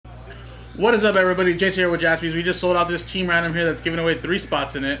What is up, everybody? Jason here with Jaspys. We just sold out this team random here that's giving away 3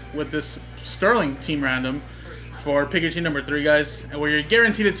 spots in it with this Sterling team random for pick your team number 3, guys. And we're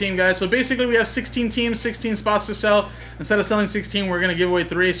guaranteed a team, guys. So basically, we have 16 teams, 16 spots to sell. Instead of selling 16, we're going to give away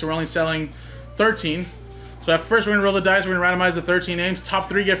 3, so we're only selling 13. So at first, we're going to roll the dice. We're going to randomize the 13 names. Top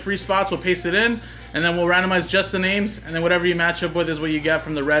 3 get free spots. We'll paste it in. And then we'll randomize just the names. And then whatever you match up with is what you get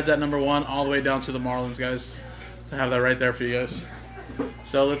from the Reds at number 1 all the way down to the Marlins, guys. So I have that right there for you guys.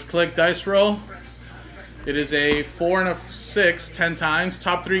 So let's click dice roll. It is a 4 and a 6, 10 times.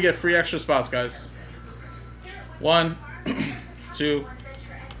 Top 3 get free extra spots, guys. 1, 2,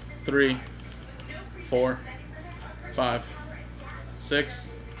 3, 4, 5,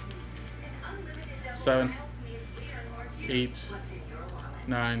 6, 7, 8,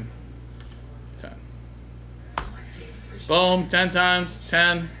 9, 10. Boom, 10 times,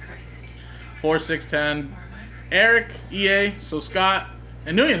 10, 4, 6, 10. Eric, EA, so Scott,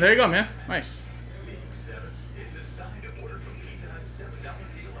 and Nguyen. There you go, man. Nice.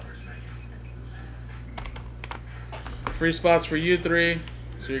 Free spots for you 3,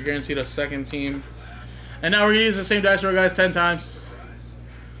 so you're guaranteed a second team. And now we're gonna use the same dice roll, guys, 10 times.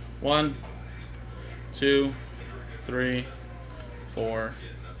 1, 2, 3, 4,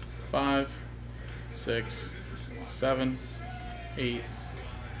 5, 6, 7, 8,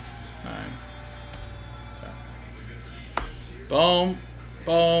 9, 10. Boom,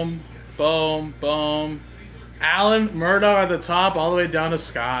 boom, boom, boom. Alan Murdoch at the top, all the way down to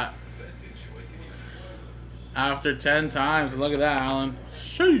Scott. After 10 times. Look at that, Alan.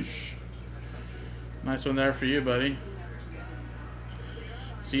 Sheesh. Nice one there for you, buddy.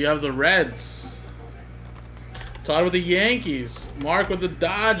 So you have the Reds. Todd with the Yankees. Mark with the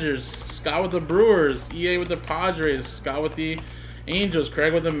Dodgers. Scott with the Brewers. EA with the Padres. Scott with the Angels.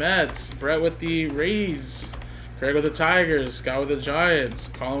 Craig with the Mets. Brett with the Rays. Craig with the Tigers. Scott with the Giants.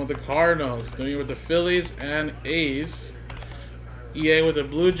 Colin with the Cardinals. New York with the Phillies and A's. EA with the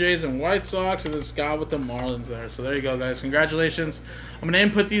Blue Jays and White Sox, and then Scott with the Marlins there. So there you go, guys. Congratulations. I'm going to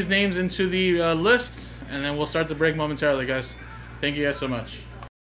input these names into the list, and then we'll start the break momentarily, guys. Thank you guys so much.